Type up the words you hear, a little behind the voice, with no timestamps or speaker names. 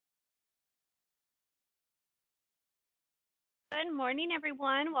Good morning,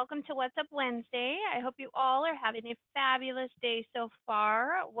 everyone. Welcome to What's Up Wednesday. I hope you all are having a fabulous day so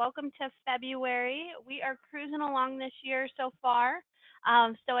far. Welcome to February. We are cruising along this year so far.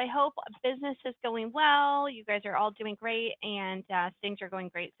 So I hope business is going well. You guys are all doing great, and things are going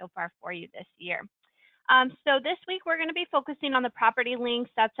great so far for you this year. So this week we're going to be focusing on the property links.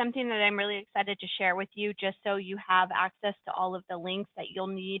 That's something that I'm really excited to share with you, just so you have access to all of the links that you'll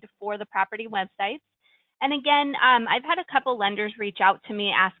need for the property websites. And again, I've had a couple lenders reach out to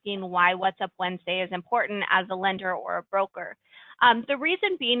me asking why What's Up Wednesday is important as a lender or a broker. The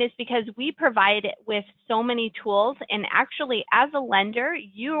reason being is because we provide it with so many tools, and actually as a lender,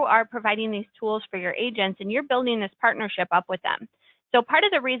 you are providing these tools for your agents and you're building this partnership up with them. So part of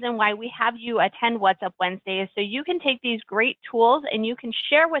the reason why we have you attend What's Up Wednesday is so you can take these great tools and you can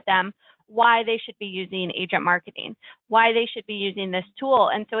share with them why they should be using agent marketing, why they should be using this tool.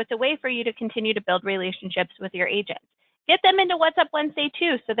 And so it's a way for you to continue to build relationships with your agents. Get them into What's Up Wednesday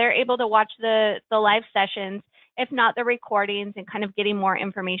too, so they're able to watch the live sessions, if not the recordings, and kind of getting more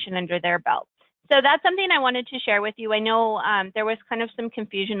information under their belt. So that's something I wanted to share with you. I know there was kind of some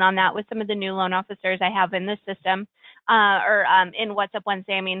confusion on that with some of the new loan officers I have in the system, or in What's Up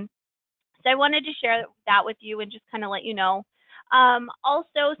Wednesday, I mean. So I wanted to share that with you and just kind of let you know.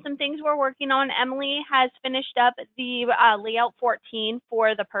 Also, some things we're working on. Emily has finished up the layout 14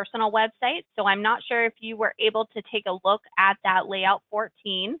 for the personal website. So I'm not sure if you were able to take a look at that layout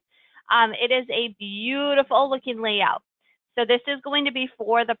 14. It is a beautiful looking layout. So this is going to be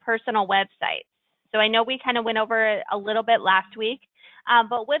for the personal website. So I know we kind of went over it a little bit last week,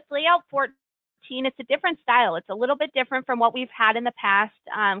 but with layout 14, it's a different style. It's a little bit different from what we've had in the past,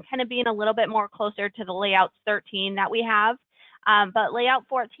 kind of being a little bit more closer to the layouts 13 that we have. But layout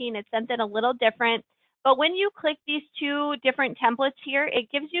 14, it's something a little different. But when you click these two different templates here, it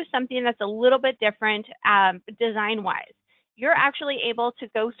gives you something that's a little bit different design-wise. You're actually able to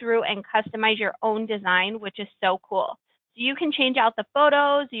go through and customize your own design, which is so cool. So you can change out the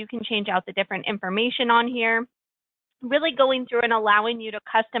photos, you can change out the different information on here, really going through and allowing you to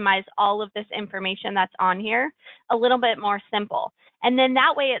customize all of this information that's on here a little bit more simple. And then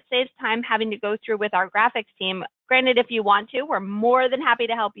that way it saves time having to go through with our graphics team. Granted, if you want to, we're more than happy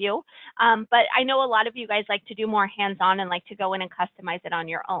to help you. But I know a lot of you guys like to do more hands-on and like to go in and customize it on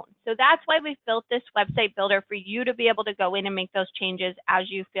your own. So that's why we've built this website builder for you to be able to go in and make those changes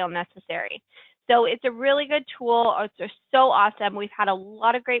as you feel necessary. So it's a really good tool. It's just so awesome. We've had a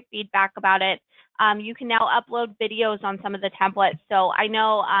lot of great feedback about it. You can now upload videos on some of the templates. So I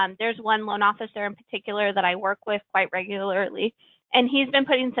know there's one loan officer in particular that I work with quite regularly, and he's been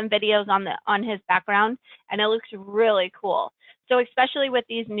putting some videos on his background, and it looks really cool. So especially with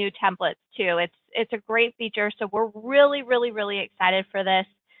these new templates too, it's a great feature. So we're really, really, really excited for this.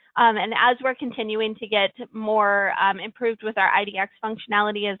 And as we're continuing to get more improved with our IDX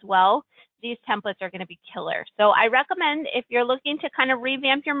functionality as well, these templates are going to be killer. So I recommend, if you're looking to kind of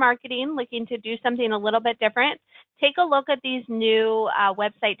revamp your marketing, looking to do something a little bit different, take a look at these new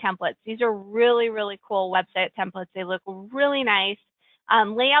website templates. These are really, really cool website templates. They look really nice.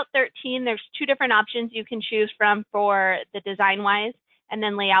 Layout 13, there's two different options you can choose from for the design-wise, and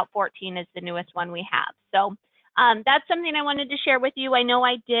then layout 14 is the newest one we have. So that's something I wanted to share with you. I know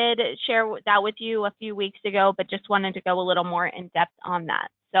I did share that with you a few weeks ago, but just wanted to go a little more in depth on that.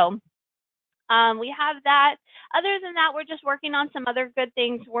 So we have that. Other than that, we're just working on some other good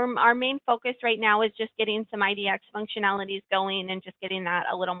things. Our main focus right now is just getting some IDX functionalities going and just getting that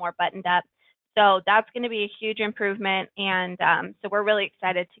a little more buttoned up. So that's going to be a huge improvement. And so we're really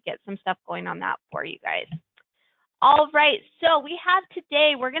excited to get some stuff going on that for you guys. All right, so we have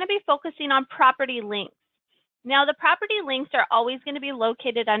today, we're going to be focusing on property links. Now, the property links are always going to be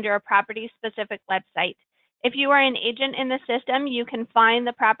located under a property-specific website. If you are an agent in the system, you can find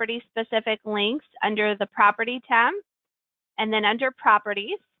the property-specific links under the Property tab, and then under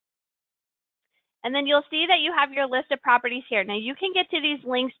Properties. And then you'll see that you have your list of properties here. Now, you can get to these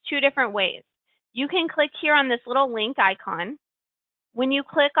links two different ways. You can click here on this little link icon. When you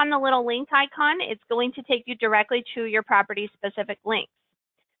click on the little link icon, it's going to take you directly to your property-specific links.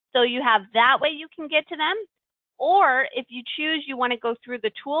 So you have that way you can get to them. Or if you choose, you want to go through the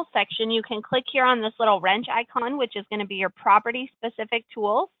tool section, you can click here on this little wrench icon, which is going to be your property-specific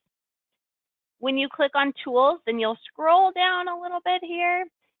tools. When you click on tools, then you'll scroll down a little bit here,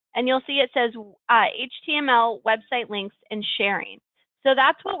 and you'll see it says HTML, website links, and sharing. So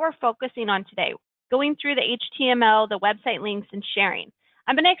that's what we're focusing on today, going through the HTML, the website links, and sharing.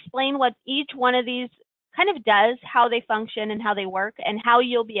 I'm going to explain what each one of these kind of does, how they function and how they work, and how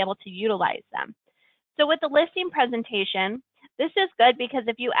you'll be able to utilize them. So with the listing presentation, This is good because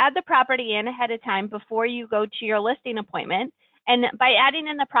if you add the property in ahead of time before you go to your listing appointment, and by adding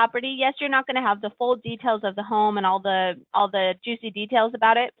in the property, yes, you're not going to have the full details of the home and all the juicy details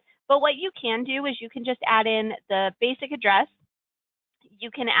about it. But what you can do is you can just add in the basic address.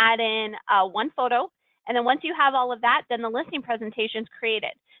 You can add in one photo, and then once you have all of that, then the listing presentation is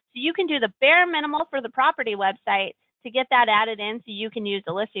created. So you can do the bare minimal for the property website to get that added in so you can use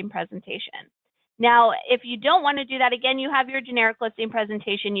the listing presentation. Now, if you don't want to do that, again, you have your generic listing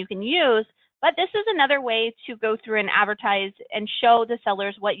presentation you can use, but this is another way to go through and advertise and show the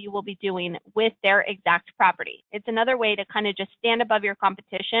sellers what you will be doing with their exact property. It's another way to kind of just stand above your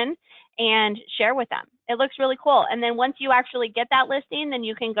competition and share with them. It looks really cool. And then once you actually get that listing, then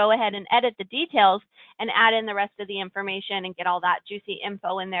you can go ahead and edit the details and add in the rest of the information and get all that juicy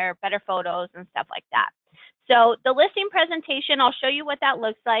info in there, better photos and stuff like that. So the listing presentation, I'll show you what that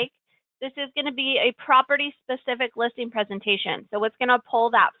looks like. This is going to be a property-specific listing presentation. So it's going to pull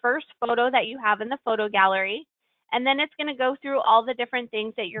that first photo that you have in the photo gallery, and then it's going to go through all the different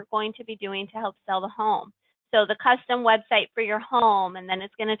things that you're going to be doing to help sell the home. So the custom website for your home, and then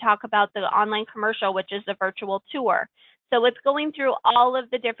it's going to talk about the online commercial, which is the virtual tour. So it's going through all of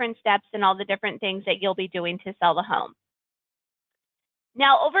the different steps and all the different things that you'll be doing to sell the home.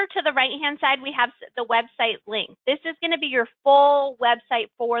 Now over to the right-hand side, we have the website link. This is going to be your full website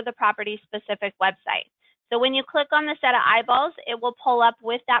for the property-specific website. So when you click on the set of eyeballs, it will pull up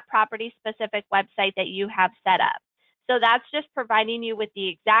with that property-specific website that you have set up. So that's just providing you with the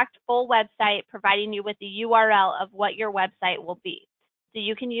exact full website, providing you with the URL of what your website will be. So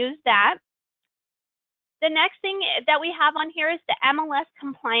you can use that. The next thing that we have on here is the MLS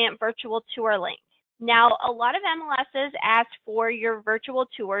compliant virtual tour link. Now, a lot of MLSs ask for your virtual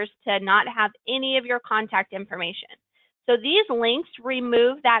tours to not have any of your contact information. So these links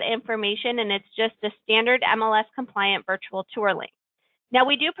remove that information, and it's just a standard MLS compliant virtual tour link. Now,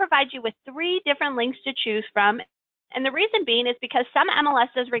 we do provide you with 3 different links to choose from, and the reason being is because some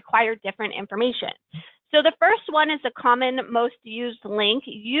MLSs require different information. So the first one is a common most used link.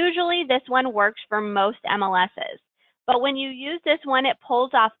 Usually this one works for most MLSs. But when you use this one, it pulls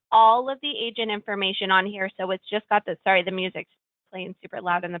off all of the agent information on here. So it's just got the, sorry, the music's playing super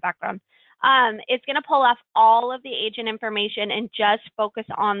loud in the background. It's going to pull off all of the agent information and just focus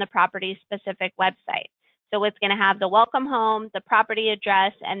on the property specific website. So it's going to have the welcome home, the property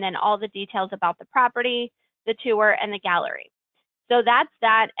address, and then all the details about the property, the tour, and the gallery. So that's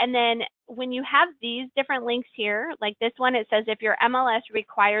that. And then when you have these different links here, like this one, it says if your MLS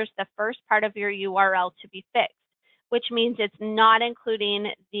requires the first part of your URL to be fixed, which means it's not including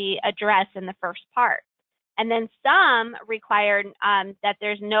the address in the first part. And then some require that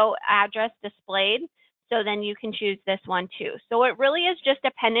there's no address displayed, so then you can choose this one too. So it really is just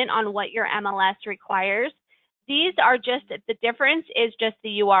dependent on what your MLS requires. These are just, the difference is just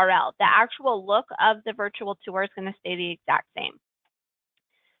the URL. The actual look of the virtual tour is going to stay the exact same.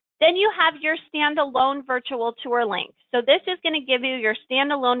 Then you have your standalone virtual tour link. So this is going to give you your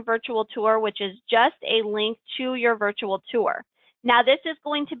standalone virtual tour, which is just a link to your virtual tour. Now this is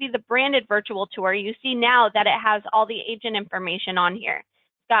going to be the branded virtual tour. You see now that it has all the agent information on here.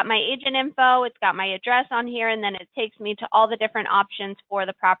 It's got my agent info, it's got my address on here, and then it takes me to all the different options for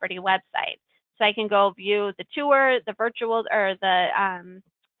the property website. So I can go view the tour, the virtual, or the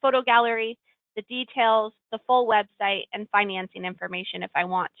photo gallery, the details, the full website, and financing information if I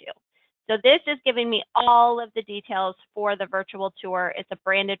want to. So this is giving me all of the details for the virtual tour. It's a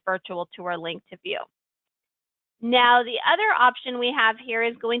branded virtual tour link to view. Now, the other option we have here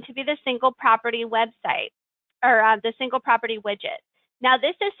is going to be the single property website, or the single property widget. Now,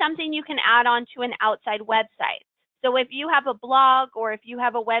 this is something you can add on to an outside website. So if you have a blog or if you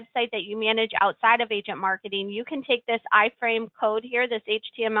have a website that you manage outside of agent marketing, you can take this iframe code here, this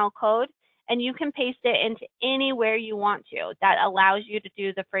HTML code, and you can paste it into anywhere you want to. That allows you to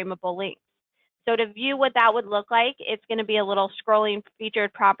do the frameable links. So to view what that would look like, it's going to be a little scrolling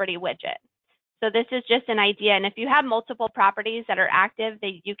featured property widget. So this is just an idea. And if you have multiple properties that are active,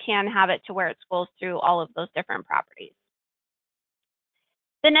 you can have it to where it scrolls through all of those different properties.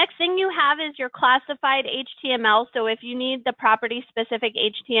 The next thing you have is your classified HTML. So if you need the property specific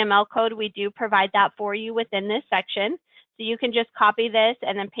HTML code, we do provide that for you within this section. So you can just copy this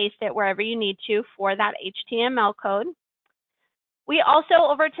and then paste it wherever you need to for that HTML code. We also,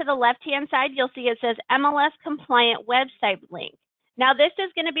 over to the left-hand side, you'll see it says MLS compliant website link. Now this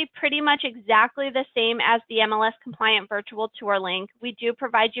is going to be pretty much exactly the same as the MLS compliant virtual tour link. We do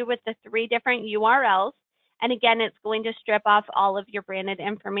provide you with the 3 different URLs. And again, it's going to strip off all of your branded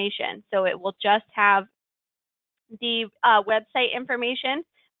information. So it will just have the website information,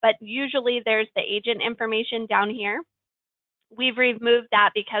 but usually there's the agent information down here. we've removed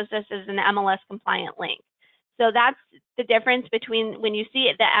that because this is an MLS compliant link. So that's the difference between when you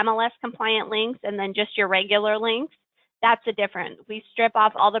see the MLS compliant links and then just your regular links. That's the difference. We strip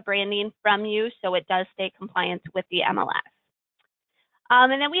off all the branding from you so it does stay compliant with the MLS.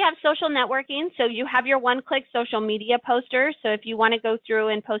 And then we have social networking. So you have your one-click social media poster. So if you want to go through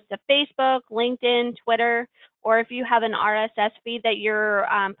and post to Facebook, LinkedIn, Twitter, or if you have an RSS feed that you're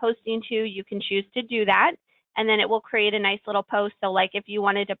posting to, you can choose to do that. And then it will create a nice little post. So like if you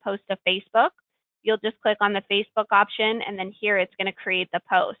wanted to post to Facebook, you'll just click on the Facebook option, and then here it's going to create the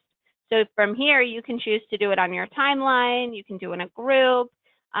post. So from here, you can choose to do it on your timeline. You can do it in a group,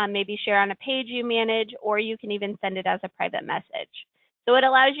 maybe share on a page you manage, or you can even send it as a private message. So it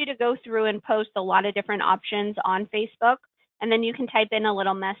allows you to go through and post a lot of different options on Facebook, and then you can type in a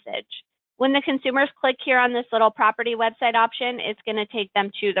little message. When the consumers click here on this little property website option, it's going to take them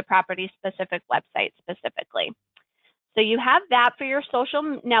to the property specific website specifically. So you have that for your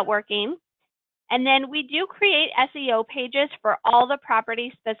social networking. And then we do create SEO pages for all the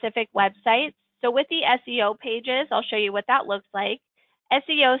property specific websites. So with the SEO pages, I'll show you what that looks like.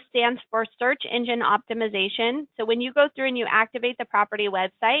 SEO stands for search engine optimization. So when you go through and you activate the property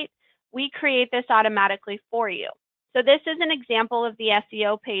website, we create this automatically for you. So this is an example of the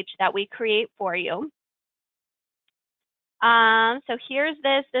SEO page that we create for you. So here's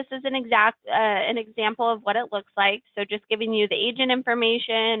this. This is an example of what it looks like. So just giving you the agent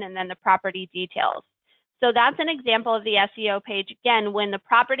information and then the property details. So that's an example of the SEO page. Again, when the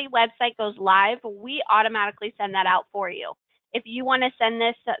property website goes live, we automatically send that out for you. If you want to send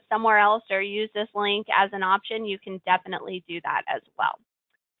this somewhere else or use this link as an option, you can definitely do that as well.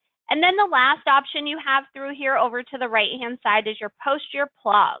 And then the last option you have through here over to the right-hand side is your post your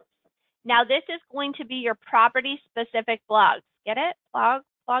blogs. Now this is going to be your property specific blogs. Get it?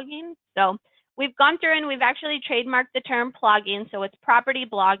 Blogging? So we've gone through and we've actually trademarked the term blogging. So it's property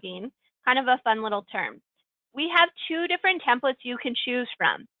blogging, kind of a fun little term. We have two different templates you can choose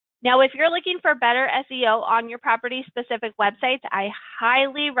from. Now, if you're looking for better SEO on your property specific websites, I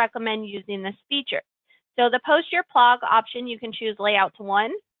highly recommend using this feature. So the post your blog option, you can choose layout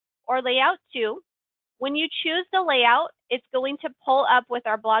 1 or layout 2. When you choose the layout, it's going to pull up with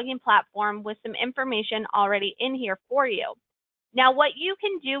our blogging platform with some information already in here for you. Now, what you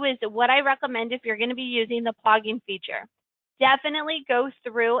can do is what I recommend if you're going to be using the blogging feature, definitely go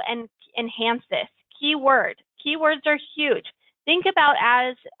through and enhance this. Keywords are huge. Think about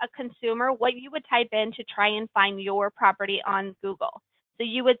as a consumer what you would type in to try and find your property on Google. So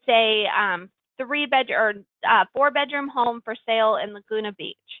you would say 4-bedroom home for sale in Laguna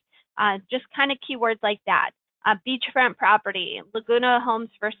Beach. Just kind of keywords like that. Beachfront property, Laguna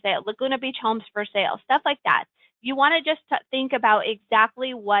Beach homes for sale, stuff like that. You want to just think about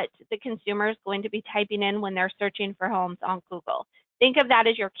exactly what the consumer is going to be typing in when they're searching for homes on Google. Think of that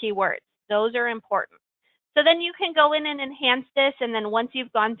as your keywords. Those are important. So then you can go in and enhance this, and then once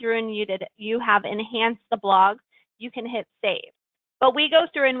you've gone through and you have enhanced the blog, you can hit save. But we go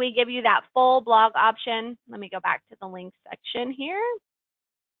through and we give you that full blog option. Let me go back to the links section here.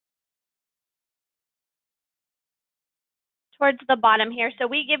 Towards the bottom here. So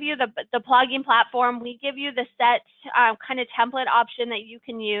we give you the blogging platform. We give you the set kind of template option that you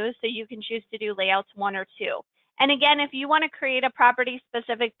can use. So you can choose to do layouts 1 or 2. And again, if you want to create a property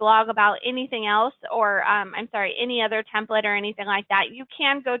specific blog about anything else, or any other template or anything like that, you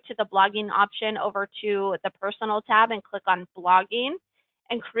can go to the blogging option over to the personal tab and click on blogging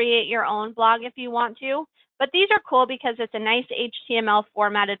and create your own blog if you want to. But these are cool because it's a nice HTML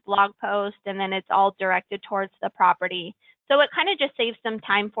formatted blog post, and then it's all directed towards the property. So it kind of just saves some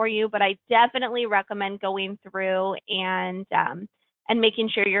time for you, but I definitely recommend going through and making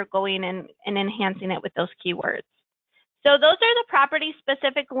sure you're going and enhancing it with those keywords. So those are the property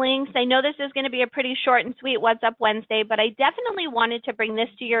specific links. I know this is going to be a pretty short and sweet What's Up Wednesday, but I definitely wanted to bring this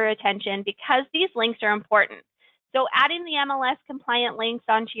to your attention because these links are important. So adding the MLS compliant links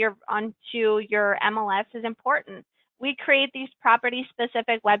onto your MLS is important. We create these property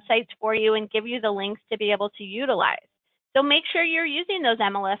specific websites for you and give you the links to be able to utilize. So make sure you're using those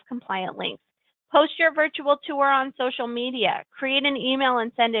MLS compliant links. Post your virtual tour on social media, create an email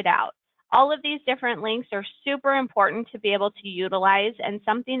and send it out. All of these different links are super important to be able to utilize and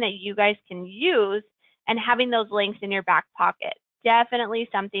something that you guys can use, and having those links in your back pocket. Definitely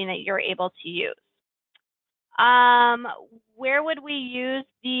something that you're able to use. Where would we use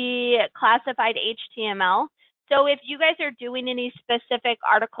the classified HTML? So if you guys are doing any specific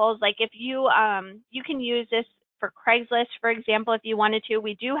articles, like if you can use this for Craigslist, for example, if you wanted to.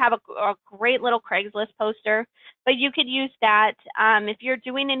 We do have a great little Craigslist poster, but you could use that. If you're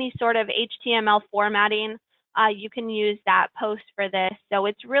doing any sort of HTML formatting, you can use that post for this. So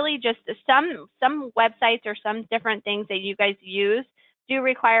it's really just some websites or some different things that you guys use do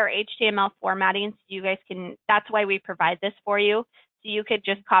require HTML formatting. So you guys can, that's why we provide this for you. So you could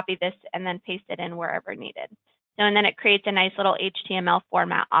just copy this and then paste it in wherever needed. So, and then it creates a nice little HTML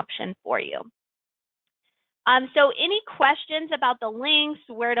format option for you. So any questions about the links,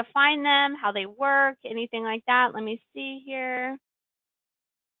 where to find them, how they work, anything like that? Let me see here.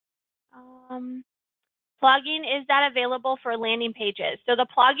 Blogging, is that available for landing pages? So the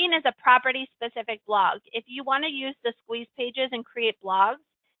blogging is a property-specific blog. If you want to use the squeeze pages and create blogs,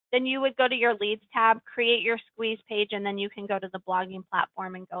 then you would go to your leads tab, create your squeeze page, and then you can go to the blogging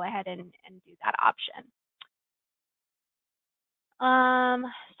platform and go ahead and do that option.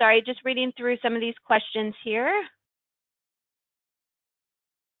 Sorry, just reading through some of these questions here.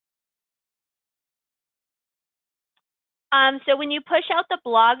 So when you push out the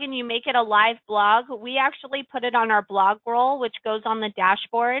blog and you make it a live blog, we actually put it on our blog roll, which goes on the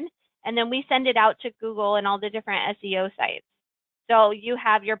dashboard, and then we send it out to Google and all the different SEO sites. So you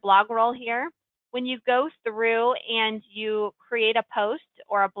have your blog roll here. When you go through and you create a post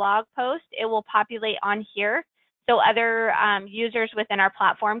or a blog post, it will populate on here. So other users within our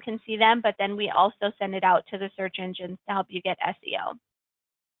platform can see them, but then we also send it out to the search engines to help you get SEO.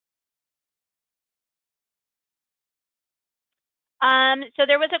 So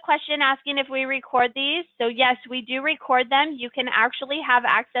there was a question asking if we record these. So yes, we do record them. You can actually have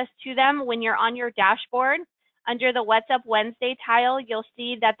access to them when you're on your dashboard. Under the What's Up Wednesday tile, you'll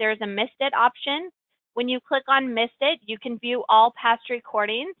see that there's a Missed It option. When you click on Missed It, you can view all past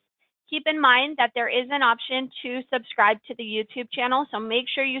recordings. Keep in mind that there is an option to subscribe to the YouTube channel, so make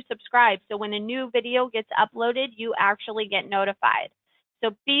sure you subscribe. So when a new video gets uploaded, you actually get notified.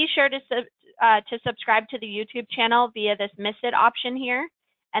 So be sure to subscribe to the YouTube channel via this Miss It option here,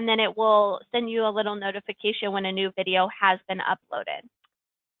 and then it will send you a little notification when a new video has been uploaded.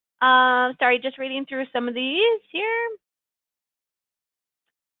 Sorry, just reading through some of these here.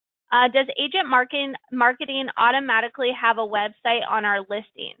 Does agent marketing automatically have a website on our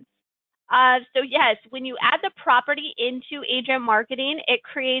listings? So yes, when you add the property into agent marketing, it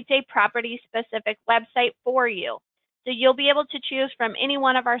creates a property specific website for you. So you'll be able to choose from any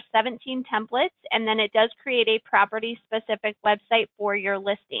one of our 17 templates, and then it does create a property specific website for your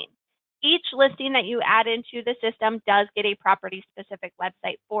listing. Each listing that you add into the system does get a property specific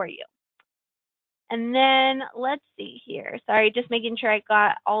website for you. And then let's see here. Sorry, just making sure I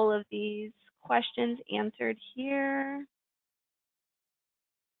got all of these questions answered here.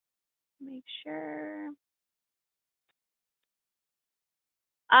 Make sure.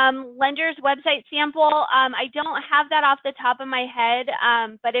 Lender's website sample, I don't have that off the top of my head,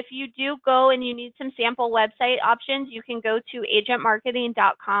 but if you do go and you need some sample website options, you can go to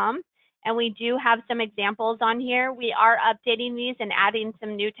agentmarketing.com, and we do have some examples on here. We are updating these and adding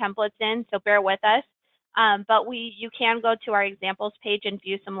some new templates in, so bear with us. But you can go to our examples page and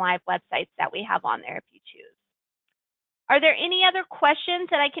view some live websites that we have on there if you choose. Are there any other questions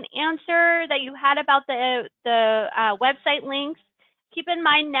that I can answer that you had about the website links? Keep in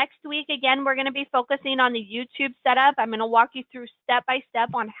mind next week, again, we're going to be focusing on the YouTube setup. I'm going to walk you through step by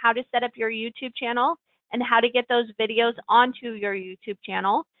step on how to set up your YouTube channel and how to get those videos onto your YouTube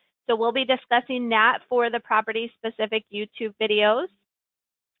channel. So we'll be discussing that for the property specific YouTube videos.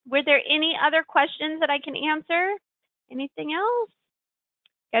 Were there any other questions that I can answer? Anything else?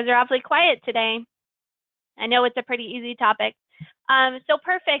 You guys are awfully quiet today. I know it's a pretty easy topic. So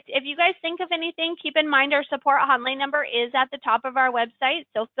perfect. If you guys think of anything, keep in mind our support hotline number is at the top of our website.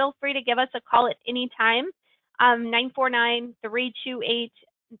 So feel free to give us a call at any time,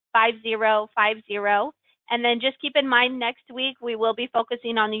 949-328-5050. And then just keep in mind next week, we will be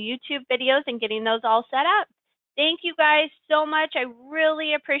focusing on the YouTube videos and getting those all set up. Thank you guys so much. I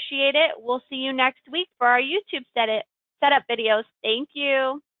really appreciate it. We'll see you next week for our YouTube setup videos. Thank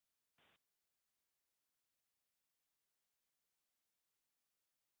you.